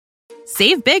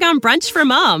Save big on brunch for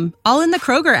mom, all in the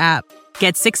Kroger app.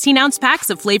 Get 16-ounce packs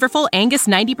of flavorful Angus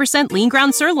 90% lean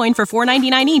ground sirloin for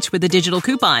 $4.99 each with a digital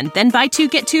coupon. Then buy 2,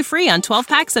 get 2 free on 12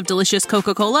 packs of delicious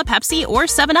Coca-Cola, Pepsi, or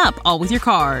 7-Up, all with your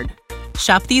card.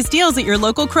 Shop these deals at your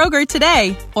local Kroger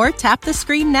today, or tap the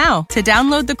screen now to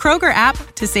download the Kroger app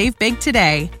to save big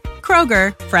today.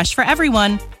 Kroger, fresh for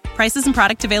everyone. Prices and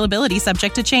product availability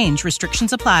subject to change.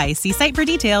 Restrictions apply. See site for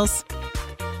details.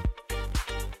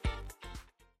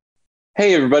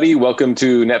 Hey, everybody. Welcome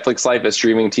to Netflix Life, a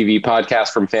streaming TV podcast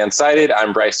from Fansided.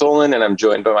 I'm Bryce Olin, and I'm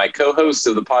joined by my co-host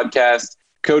of the podcast,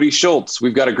 Cody Schultz.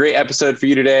 We've got a great episode for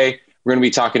you today. We're going to be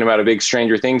talking about a big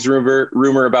Stranger Things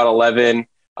rumor about 11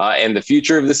 and the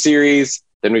future of the series.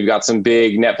 Then we've got some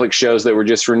big Netflix shows that were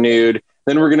just renewed.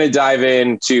 Then we're going to dive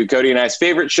into Cody and I's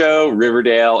favorite show,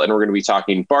 Riverdale, and we're going to be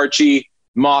talking Barchi,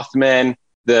 Mothman,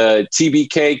 the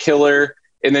TBK killer,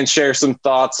 and then share some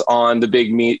thoughts on the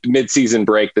big mid-season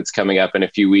break that's coming up in a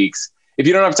few weeks. If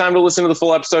you don't have time to listen to the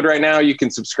full episode right now, you can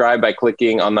subscribe by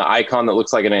clicking on the icon that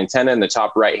looks like an antenna in the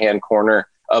top right-hand corner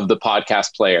of the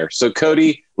podcast player. So,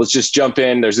 Cody, let's just jump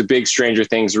in. There's a big Stranger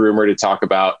Things rumor to talk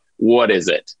about. What is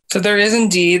it? So there is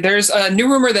indeed. There's a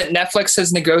new rumor that Netflix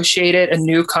has negotiated a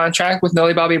new contract with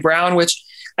Millie Bobby Brown, which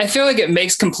I feel like it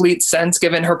makes complete sense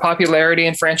given her popularity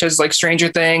in franchises like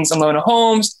Stranger Things and Enola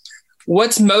Holmes.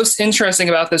 What's most interesting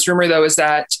about this rumor, though, is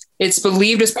that it's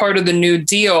believed as part of the new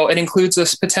deal, it includes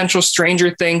a potential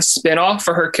Stranger Things spinoff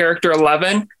for her character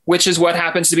 11, which is what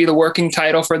happens to be the working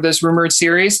title for this rumored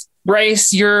series.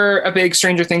 Bryce, you're a big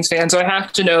Stranger Things fan, so I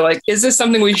have to know, is this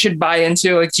something we should buy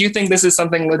into? Do you think this is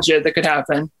something legit that could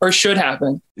happen or should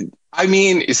happen? I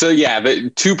mean, so yeah, the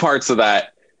two parts of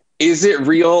that. Is it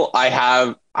real?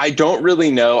 I don't really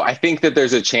know. I think that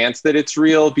there's a chance that it's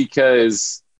real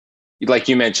because, like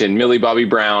you mentioned, Millie Bobby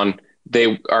Brown,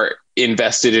 they are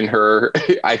invested in her,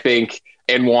 I think,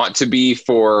 and want to be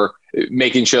for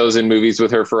making shows and movies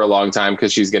with her for a long time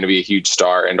because she's going to be a huge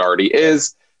star and already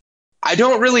is. I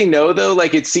don't really know, though.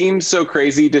 It seems so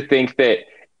crazy to think that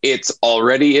it's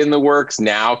already in the works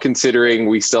now, considering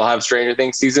we still have Stranger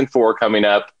Things season 4 coming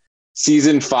up.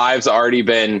 Season 5's already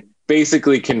been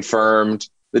basically confirmed.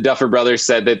 The Duffer Brothers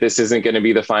said that this isn't going to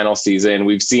be the final season.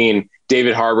 We've seen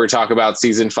David Harbour talk about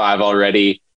season 5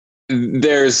 already.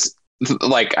 There's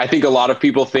I think a lot of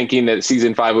people thinking that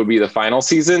season 5 would be the final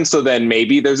season. So then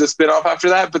maybe there's a spinoff after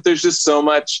that, but there's just so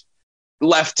much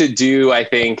left to do. I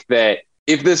think that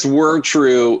if this were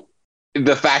true,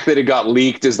 the fact that it got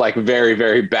leaked is very,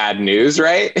 very bad news,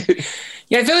 right?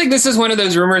 Yeah, I feel like this is one of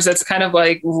those rumors that's kind of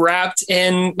wrapped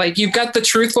in, you've got the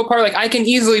truthful part. I can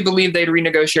easily believe they'd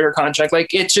renegotiate her contract.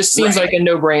 It just seems like a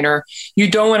no-brainer. You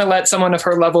don't want to let someone of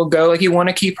her level go. You want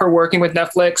to keep her working with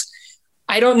Netflix.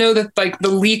 I don't know that the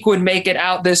leak would make it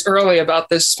out this early about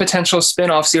this potential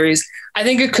spinoff series. I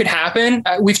think it could happen.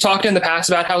 We've talked in the past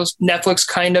about how Netflix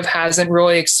kind of hasn't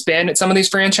really expanded some of these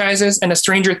franchises, and a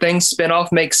Stranger Things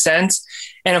spinoff makes sense.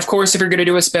 And of course, if you're going to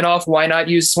do a spinoff, why not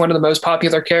use one of the most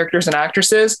popular characters and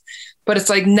actresses? But it's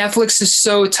Netflix is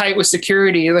so tight with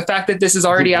security. The fact that this is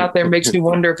already out there makes me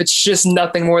wonder if it's just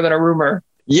nothing more than a rumor.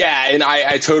 Yeah, and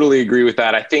I totally agree with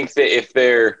that. I think that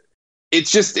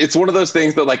it's one of those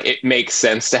things that it makes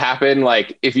sense to happen.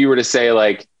 If you were to say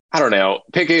I don't know,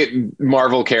 pick a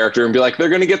Marvel character and be they're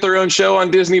going to get their own show on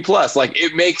Disney Plus.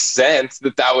 It makes sense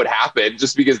that would happen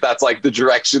just because that's the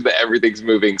direction that everything's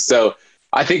moving. So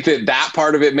I think that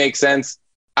part of it makes sense.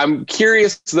 I'm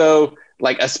curious though,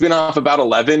 a spinoff about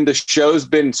 11, the show's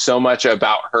been so much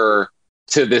about her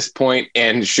to this point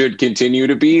and should continue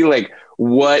to be.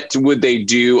 What would they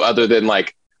do other than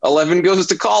 11 goes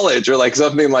to college or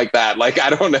something like that? I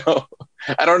don't know.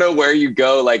 I don't know where you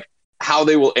go, how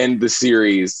they will end the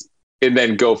series and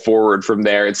then go forward from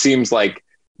there. It seems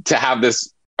to have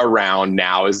this around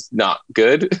now is not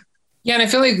good. Yeah. And I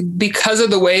feel because of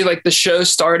the way the show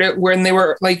started when they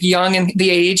were young and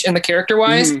the age and the character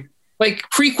wise,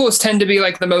 prequels tend to be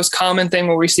the most common thing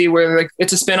where we see where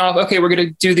it's a spinoff. Okay, we're going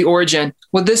to do the origin.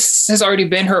 Well, this has already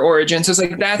been her origin. So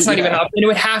it's that's not even up. And it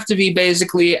would have to be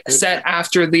basically set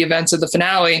after the events of the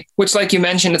finale, which you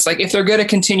mentioned, it's if they're going to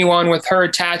continue on with her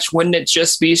attached, wouldn't it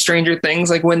just be Stranger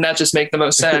Things? Wouldn't that just make the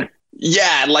most sense?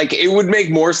 Yeah. It would make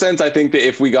more sense. I think that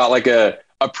if we got a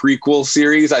prequel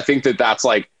series, I think that's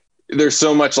there's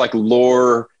so much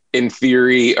lore and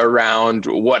theory around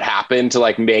what happened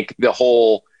to make the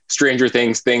whole Stranger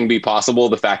Things thing be possible.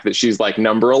 The fact that she's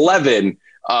number 11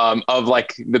 of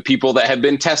the people that have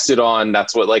been tested on,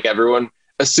 that's what everyone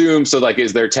assumes. So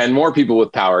is there 10 more people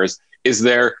with powers? Is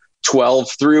there 12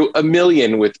 through a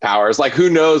million with powers? Who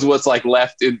knows what's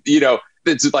left in,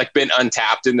 that's been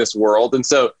untapped in this world. And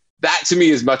so that to me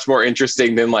is much more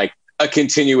interesting than a a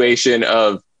continuation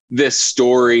of this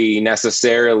story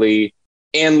necessarily.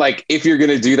 And like, if you're going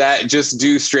to do that, just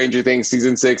do Stranger Things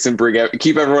season 6 and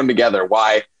keep everyone together.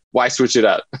 Why switch it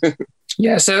up?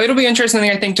 Yeah, so it'll be interesting,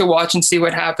 I think, to watch and see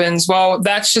what happens. Well,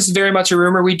 that's just very much a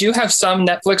rumor. We do have some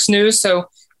Netflix news. So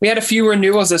we had a few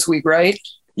renewals this week, right?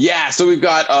 Yeah, so we've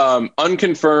got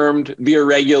Unconfirmed, The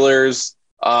Irregulars.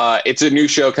 It's a new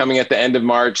show coming at the end of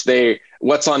March.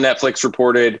 What's on Netflix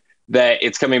reported that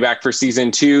it's coming back for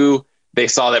season 2. They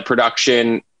saw that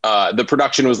the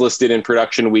production was listed in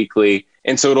Production Weekly,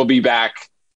 and so it'll be back,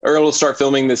 or it'll start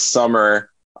filming this summer.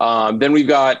 Then we've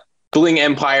got Killing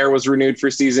Empire was renewed for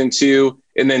season 2,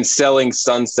 and then Selling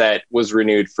Sunset was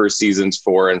renewed for seasons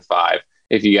 4 and 5.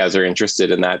 If you guys are interested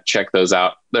in that, check those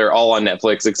out. They're all on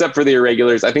Netflix, except for The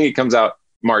Irregulars. I think it comes out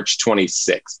March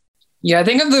 26th. Yeah, I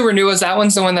think of the renewals, that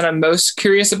one's the one that I'm most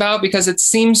curious about, because it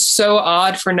seems so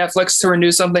odd for Netflix to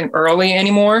renew something early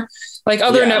anymore. Like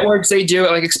other networks, they do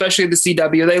it, like especially the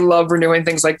CW. They love renewing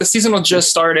things. Like the season will just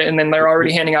start it, and then they're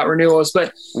already handing out renewals.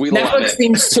 But Netflix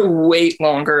seems to wait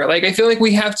longer. Like I feel like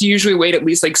we have to usually wait at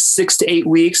least like 6 to 8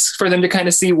 weeks for them to kind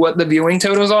of see what the viewing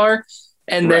totals are,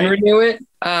 and then renew it.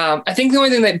 I think the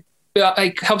only thing that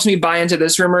like helps me buy into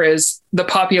this rumor is the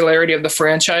popularity of the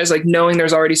franchise. Like knowing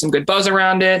there's already some good buzz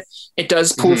around it. It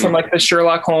does pull from like the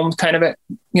Sherlock Holmes kind of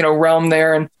realm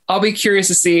there, and I'll be curious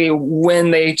to see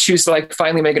when they choose to like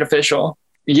finally make it official.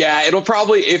 Yeah, it'll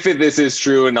probably, if this is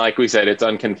true, and like we said, it's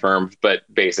unconfirmed, but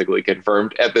basically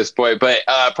confirmed at this point, but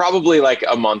probably like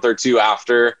a month or two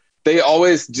after. They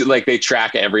always do, like they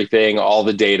track everything, all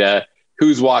the data,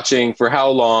 who's watching, for how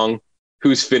long,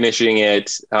 who's finishing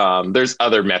it. There's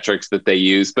other metrics that they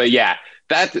use, but yeah,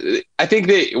 I think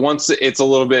that once it's a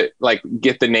little bit like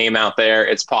get the name out there,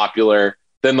 it's popular,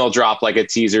 then they'll drop like a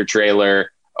teaser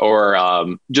trailer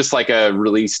or just like a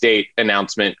release date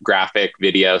announcement, graphic,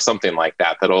 video, something like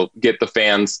that, that'll get the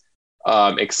fans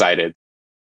excited.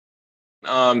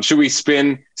 Should we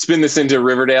spin this into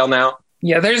Riverdale now?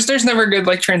 Yeah, there's never a good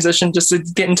like transition just to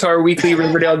get into our weekly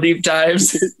Riverdale deep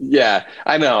dives. Yeah,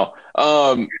 I know.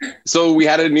 So we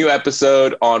had a new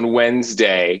episode on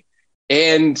Wednesday,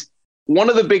 and one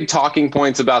of the big talking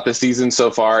points about the season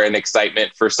so far, and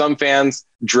excitement for some fans,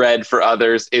 dread for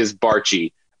others, is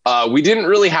Barchi. We didn't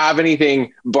really have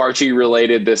anything Barchi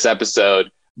related this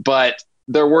episode, but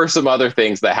there were some other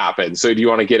things that happened. So do you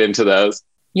want to get into those?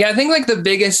 Yeah, I think like the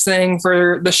biggest thing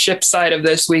for the ship side of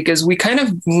this week is we kind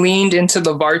of leaned into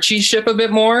the Barchi ship a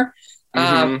bit more.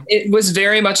 It was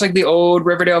very much like the old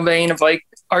Riverdale vein of like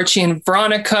Archie and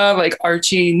Veronica, like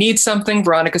Archie needs something,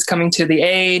 Veronica's coming to the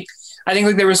aid. I think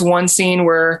like there was one scene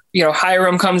where,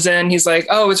 Hiram comes in, he's like,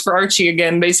 oh, it's for Archie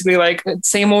again, basically like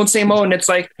same old. And it's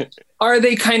like, are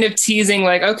they kind of teasing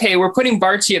like, okay, we're putting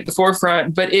Barchi at the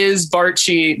forefront, but is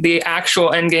Barchi the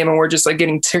actual end game and we're just like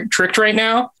getting tricked right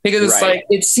now? Because it's like,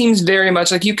 it seems very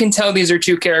much like you can tell these are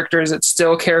two characters that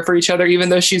still care for each other, even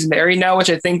though she's married now, which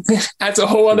I think that's a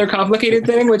whole other complicated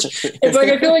thing, which it's like,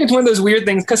 I feel like it's one of those weird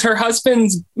things because her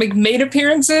husband's like made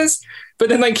appearances, but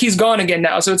then like he's gone again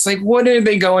now. So it's like, what are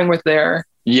they going with there?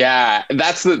 Yeah,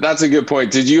 that's a good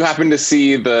point. Did you happen to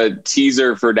see the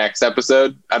teaser for next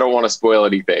episode? I don't want to spoil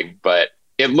anything, but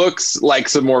it looks like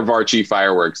some more Varchi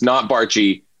fireworks. Not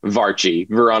Barchi, Varchi,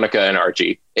 Veronica and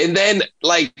Archie. And then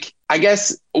like, I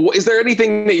guess, is there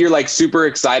anything that you're like super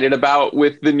excited about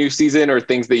with the new season, or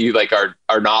things that you like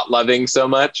are not loving so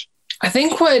much? I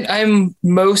think what I'm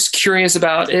most curious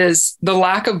about is the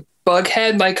lack of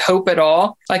Bughead, like Hope at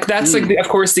all. Like that's like, of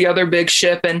course, the other big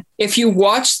ship. And if you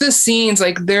watch the scenes,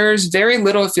 like there's very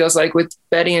little, it feels like, with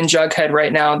Betty and Jughead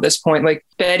right now at this point. Like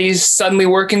Betty's suddenly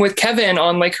working with Kevin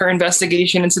on like her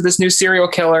investigation into this new serial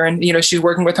killer. And, she's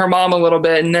working with her mom a little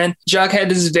bit. And then Jughead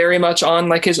is very much on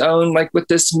like his own, like with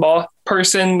this moth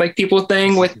person, like people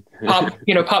thing with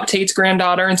Pop Tate's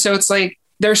granddaughter. And so it's like,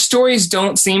 their stories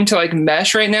don't seem to like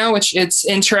mesh right now, which it's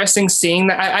interesting seeing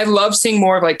that. I love seeing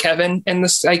more of like Kevin in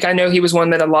this. Like, I know he was one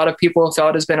that a lot of people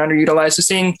felt has been underutilized. So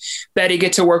seeing Betty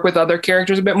get to work with other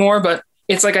characters a bit more, but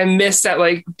it's like, I miss that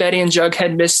like Betty and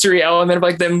Jughead mystery element of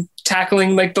like them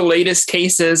tackling like the latest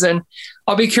cases. And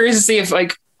I'll be curious to see if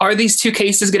like, are these two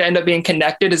cases going to end up being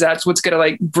connected? Is that what's going to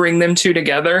like bring them two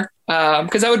together?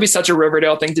 Because that would be such a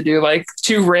Riverdale thing to do. Like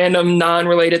two random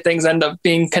non-related things end up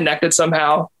being connected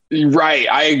somehow. Right.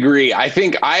 I agree. I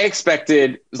think I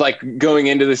expected, like, going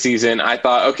into the season, I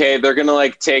thought, okay, they're going to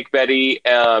like take Betty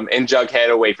and Jughead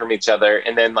away from each other.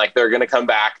 And then like, they're going to come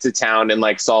back to town and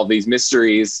like solve these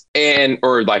mysteries,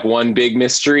 or like one big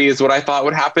mystery is what I thought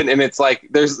would happen. And it's like,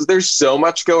 there's so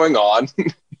much going on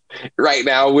right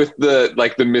now with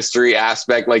the mystery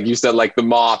aspect. Like you said, like the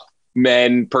moth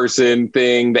men person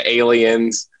thing, the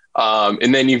aliens,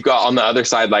 And then you've got on the other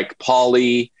side, like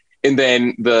Polly, and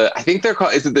then I think they're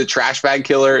called, is it the trash bag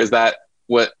killer? Is that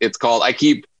what it's called? I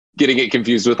keep getting it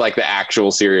confused with like the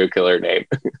actual serial killer name.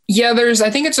 Yeah, I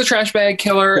think it's a trash bag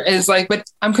killer is like, but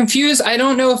I'm confused. I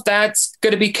don't know if that's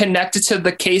going to be connected to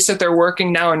the case that they're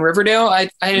working now in Riverdale.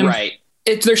 Right.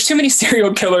 There's too many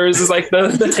serial killers is like the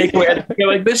takeaway. I feel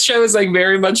like this show is like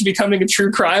very much becoming a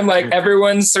true crime. Like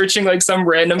everyone's searching like some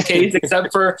random case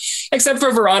except for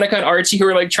Veronica and Archie, who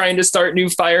are like trying to start new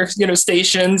fire,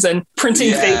 stations and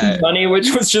printing fake money,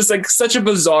 which was just like such a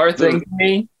bizarre thing to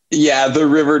me. Yeah, the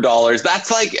River Dollars.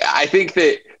 That's like, I think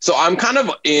that, so I'm kind of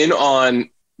in on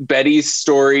Betty's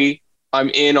story. I'm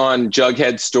in on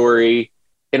Jughead's story,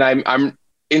 and I'm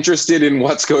interested in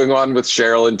what's going on with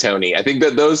Cheryl and Tony. I think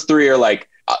that those three are like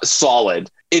solid.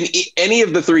 And any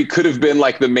of the three could have been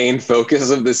like the main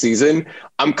focus of the season.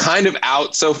 I'm kind of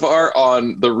out so far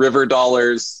on the River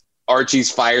Dollars, Archie's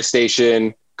fire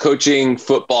station, coaching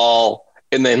football,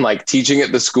 and then like teaching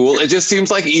at the school. It just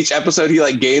seems like each episode he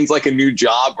like gains like a new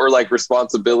job or like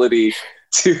responsibility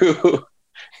to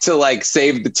like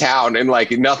save the town, and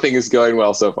like nothing is going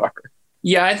well so far.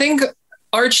 Yeah, I think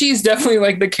Archie's definitely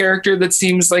like the character that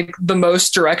seems like the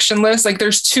most directionless. Like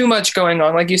there's too much going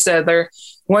on. Like you said,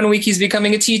 one week he's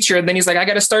becoming a teacher, then he's like, I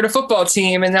got to start a football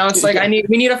team. And now it's like,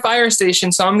 we need a fire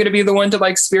station. So I'm going to be the one to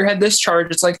like spearhead this charge.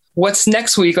 It's like, what's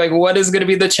next week? Like, what is going to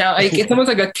be the challenge? Like, it's almost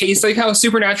like a case, like how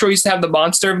Supernatural used to have the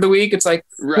monster of the week. It's like,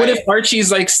 What if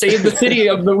Archie's like save the city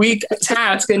of the week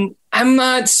task? And I'm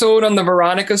not sold on the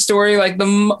Veronica story. Like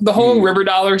the whole River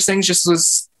Dollars thing just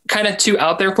was kind of too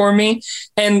out there for me.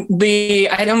 And I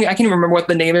can't even remember what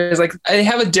the name is. Like they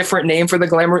have a different name for the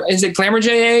glamour. Is it Glamour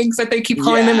J eggs that they keep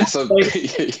calling them? So, and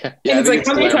it's like,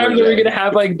 how many times are we going to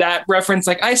have like that reference?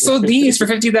 Like I sold these for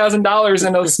 $50,000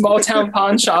 in a small town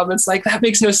pawn shop. It's like, that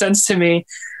makes no sense to me,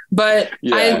 but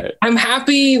I'm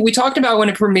happy. We talked about when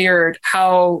it premiered,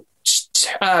 how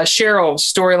Cheryl's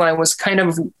storyline was kind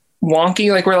of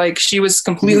wonky. Like she was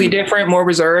completely different, more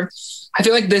reserved. I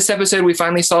feel like this episode, we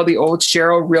finally saw the old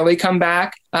Cheryl really come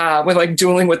back with like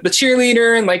dueling with the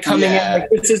cheerleader and like coming in like,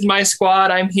 this is my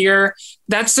squad, I'm here.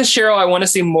 That's the Cheryl I want to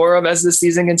see more of as the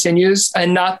season continues,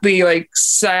 and not the like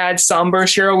sad, somber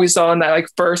Cheryl we saw in that like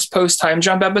first post time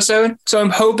jump episode. So I'm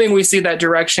hoping we see that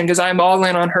direction, because I'm all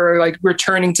in on her like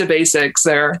returning to basics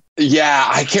there. Yeah,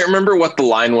 I can't remember what the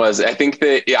line was. I think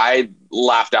that I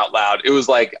laughed out loud. It was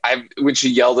like when she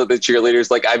yelled at the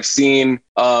cheerleaders, like, I've seen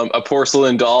a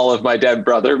porcelain doll of my dead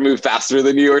brother move faster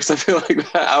than you, or something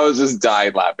like that. I was just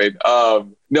dying laughing.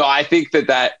 No, I think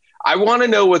that I want to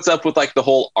know what's up with like the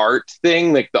whole art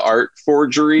thing, like the art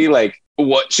forgery, like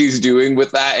what she's doing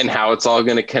with that and how it's all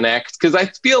going to connect. Because I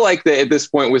feel like that at this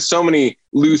point, with so many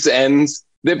loose ends,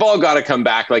 they've all got to come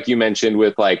back, like you mentioned,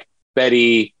 with like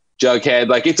Betty, Jughead,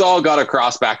 like it's all got to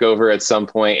cross back over at some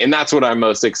point, and that's what I'm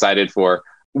most excited for.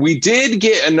 We did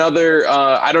get another,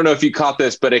 I don't know if you caught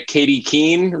this, but a Katie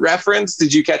Keene reference.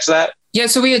 Did you catch that? Yeah,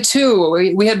 so we had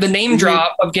two. We had the name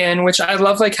drop again, which I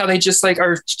love, like how they just like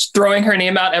are throwing her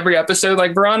name out every episode.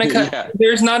 Like Veronica,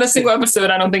 there's not a single episode,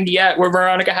 I don't think yet, where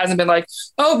Veronica hasn't been like,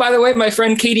 oh, by the way, my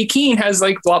friend Katie Keene has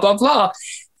like blah, blah, blah.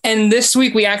 And this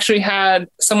week we actually had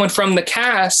someone from the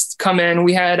cast come in.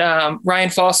 We had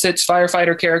Ryan Fawcett's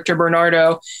firefighter character,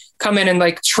 Bernardo, come in and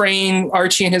like train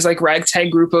Archie and his like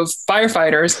ragtag group of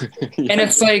firefighters. And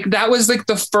it's like, that was like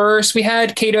the first. We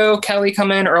had Kato Kelly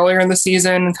come in earlier in the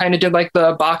season and kind of did like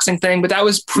the boxing thing, but that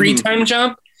was pre-time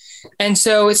jump. And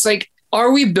so it's like,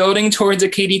 are we building towards a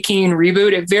Katie Keene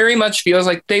reboot? It very much feels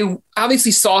like they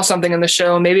obviously saw something in the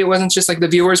show. Maybe it wasn't just like the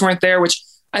viewers weren't there, which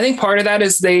I think part of that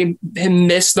is they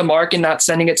missed the mark in not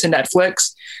sending it to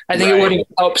Netflix. I think it would have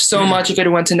helped so much if it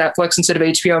went to Netflix instead of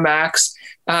HBO Max,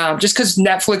 just because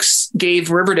Netflix gave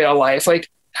Riverdale life. Like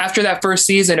after that first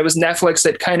season, it was Netflix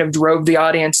that kind of drove the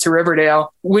audience to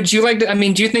Riverdale. Would you like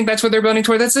to, do you think that's what they're building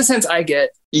toward? That's the sense I get.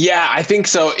 Yeah, I think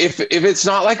so. If it's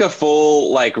not like a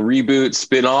full like reboot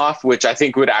spinoff, which I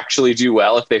think would actually do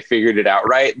well if they figured it out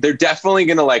right, they're definitely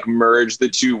going to like merge the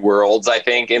two worlds, I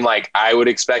think. And like, I would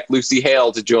expect Lucy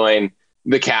Hale to join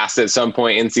the cast at some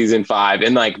point in season 5,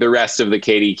 and like the rest of the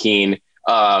Katie Keene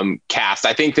cast.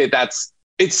 I think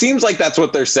it seems like that's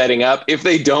what they're setting up. If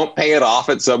they don't pay it off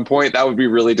at some point, that would be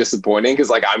really disappointing, because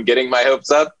like I'm getting my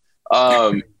hopes up.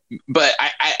 But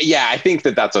I think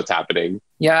that's what's happening.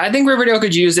 Yeah, I think Riverdale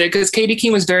could use it because Katie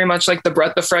Keene was very much like the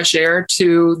breath of fresh air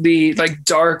to the like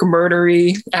dark,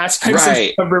 murdery aspects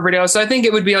of Riverdale. So I think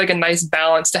it would be like a nice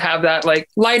balance to have that like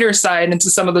lighter side into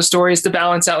some of the stories to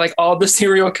balance out like all the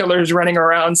serial killers running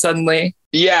around suddenly.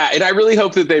 Yeah, and I really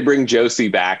hope that they bring Josie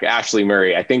back, Ashley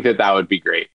Murray. I think that would be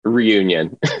great.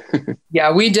 Reunion.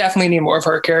 Yeah, we definitely need more of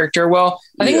her character. Well,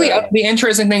 I think the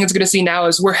interesting thing it's going to see now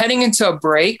is we're heading into a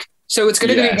break. So it's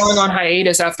going to be going on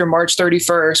hiatus after March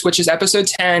 31st, which is episode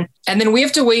 10. And then we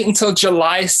have to wait until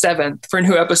July 7th for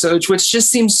new episodes, which just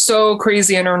seems so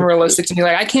crazy and unrealistic to me.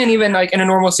 Like I can't even like in a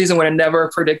normal season would have never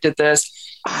predicted this.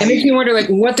 It makes me wonder, like,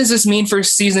 what does this mean for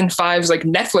season 5's like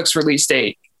Netflix release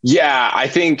date? Yeah, I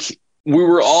think we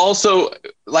were also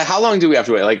like, how long do we have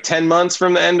to wait? Like 10 months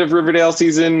from the end of Riverdale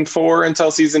season 4 until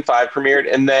season 5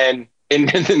 premiered. And then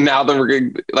now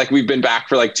that we've been back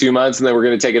for like 2 months and then we're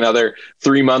going to take another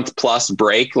 3-month plus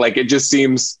break. Like it just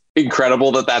seems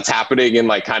incredible that that's happening and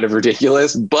like kind of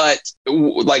ridiculous. But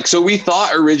like, so we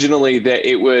thought originally that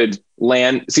it would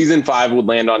land, season 5 would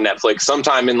land on Netflix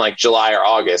sometime in like July or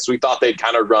August. We thought they'd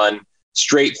kind of run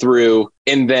straight through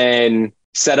and then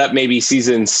set up maybe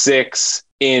season 6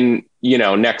 in,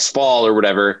 next fall or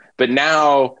whatever. But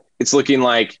now it's looking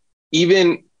like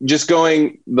even just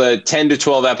going the 10 to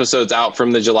 12 episodes out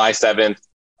from the July 7th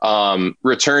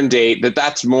return date,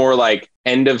 that's more like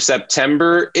end of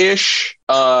September-ish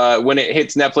when it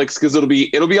hits Netflix, because it'll be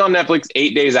on Netflix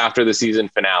 8 days after the season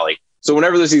finale. So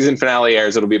whenever the season finale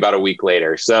airs, it'll be about a week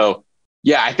later. So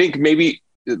yeah, I think maybe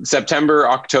September,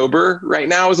 October right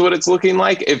now is what it's looking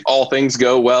like if all things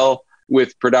go well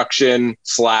with production /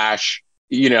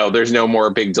 there's no more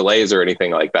big delays or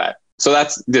anything like that. So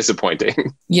that's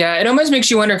disappointing. Yeah, it almost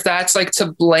makes you wonder if that's like to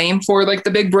blame for like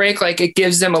the big break. Like it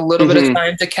gives them a little bit of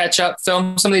time to catch up,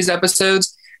 film some of these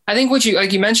episodes. I think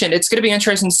like you mentioned, it's going to be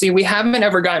interesting to see. We haven't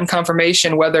ever gotten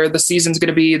confirmation whether the season's going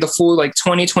to be the full like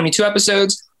 22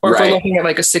 episodes or if we're looking at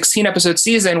like a 16 episode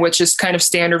season, which is kind of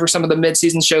standard for some of the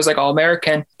mid-season shows like All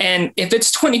American. And if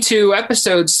it's 22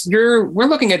 episodes, we're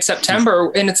looking at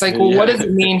September, and it's like, well, what does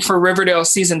it mean for Riverdale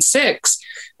season 6?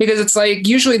 Because it's like,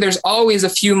 usually there's always a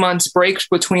few months breaks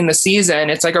between the season.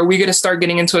 It's like, are we going to start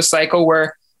getting into a cycle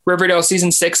where Riverdale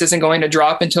season 6 isn't going to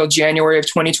drop until January of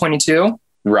 2022?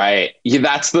 Right.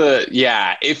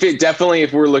 Yeah,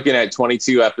 if we're looking at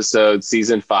 22 episodes,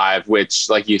 season 5, which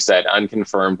like you said,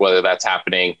 unconfirmed whether that's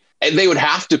happening, they would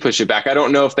have to push it back. I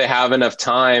don't know if they have enough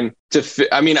time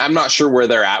I'm not sure where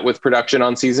they're at with production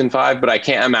on season 5, but I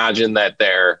can't imagine that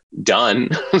they're done.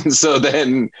 So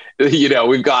then,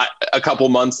 we've got a couple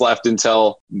months left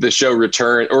until the show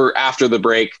return or after the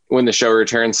break when the show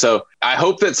returns. So I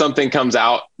hope that something comes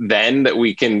out then that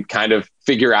we can kind of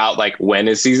figure out like, when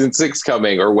is season 6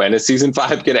 coming or when is season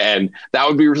 5 going to end? That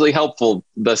would be really helpful,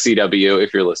 the CW,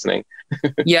 if you're listening.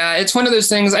 Yeah, it's one of those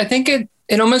things. I think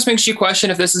it almost makes you question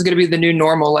if this is going to be the new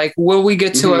normal. Like, will we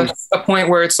get to a point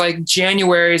where it's like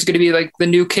January is going to be like the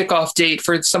new kickoff date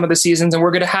for some of the seasons, and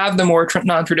we're going to have the more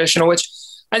non-traditional, which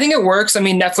I think it works. I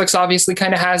mean, Netflix obviously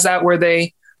kind of has that where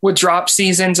they would drop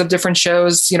seasons of different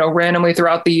shows, randomly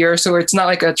throughout the year. So it's not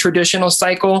like a traditional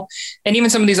cycle. And even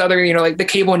some of these other, like the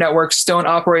cable networks don't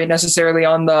operate necessarily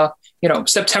on the,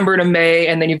 September to May,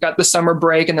 and then you've got the summer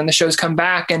break and then the shows come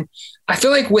back. And I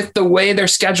feel like with the way they're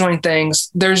scheduling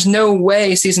things, there's no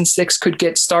way season 6 could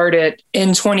get started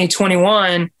in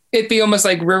 2021. It'd be almost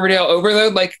like Riverdale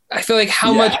overload. Like, I feel like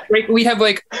how much break we'd have,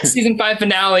 like season 5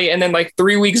 finale and then like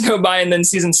 3 weeks go by and then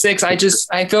season 6. I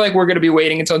feel like we're going to be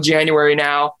waiting until January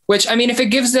now, which, I mean, if it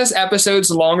gives us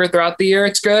episodes longer throughout the year,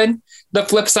 it's good. The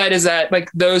flip side is that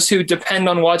like those who depend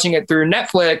on watching it through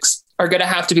Netflix are going to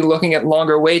have to be looking at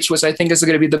longer waits, which I think is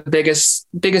going to be the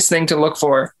biggest thing to look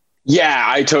for. Yeah,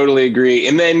 I totally agree.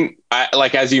 And then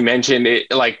like, as you mentioned it,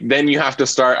 like, then you have to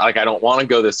start, like, I don't want to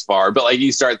go this far, but like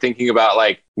you start thinking about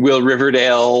like, will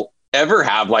Riverdale ever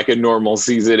have like a normal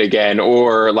season again?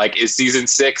 Or like, is season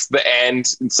 6 the end?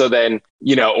 And so then,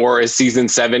 or is season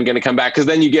 7 going to come back? Cause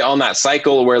then you get on that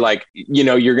cycle where like,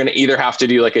 you're going to either have to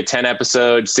do like a 10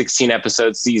 episode, 16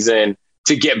 episode season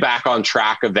to get back on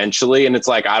track eventually. And it's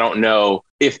like, I don't know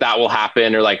if that will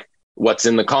happen or like what's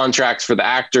in the contracts for the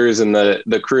actors and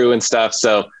the crew and stuff.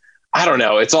 So I don't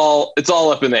know. It's all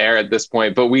up in the air at this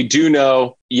point, but we do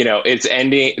know, it's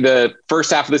ending. The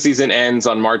first half of the season ends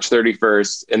on March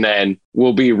 31st, and then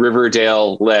we'll be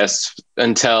Riverdale list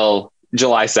until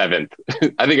July 7th.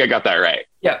 I think I got that right.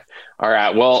 Yeah. All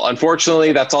right. Well,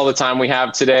 unfortunately, that's all the time we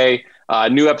have today.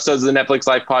 New episodes of the Netflix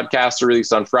Life podcast are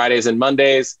released on Fridays and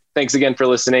Mondays. Thanks again for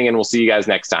listening, and we'll see you guys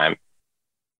next time.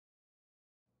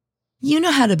 You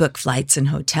know how to book flights and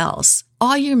hotels.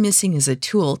 All you're missing is a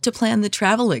tool to plan the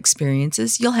travel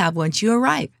experiences you'll have once you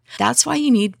arrive. That's why you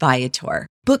need Viator.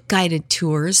 Book guided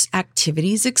tours,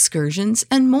 activities, excursions,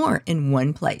 and more in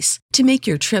one place to make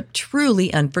your trip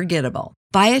truly unforgettable.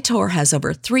 Viator has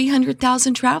over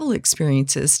 300,000 travel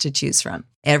experiences to choose from.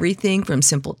 Everything from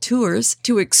simple tours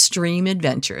to extreme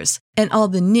adventures and all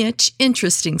the niche,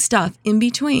 interesting stuff in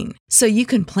between. So you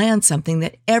can plan something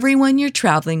that everyone you're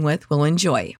traveling with will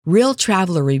enjoy. Real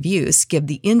traveler reviews give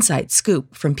the inside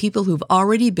scoop from people who've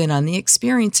already been on the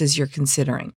experiences you're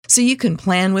considering. So you can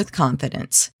plan with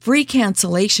confidence. Free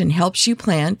cancellation helps you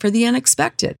plan for the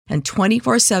unexpected. And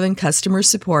 24/7 customer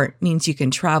support means you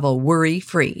can travel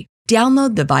worry-free.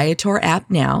 Download the Viator app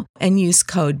now and use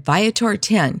code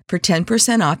Viator10 for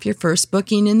 10% off your first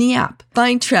booking in the app.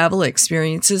 Find travel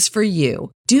experiences for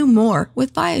you. Do more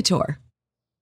with Viator.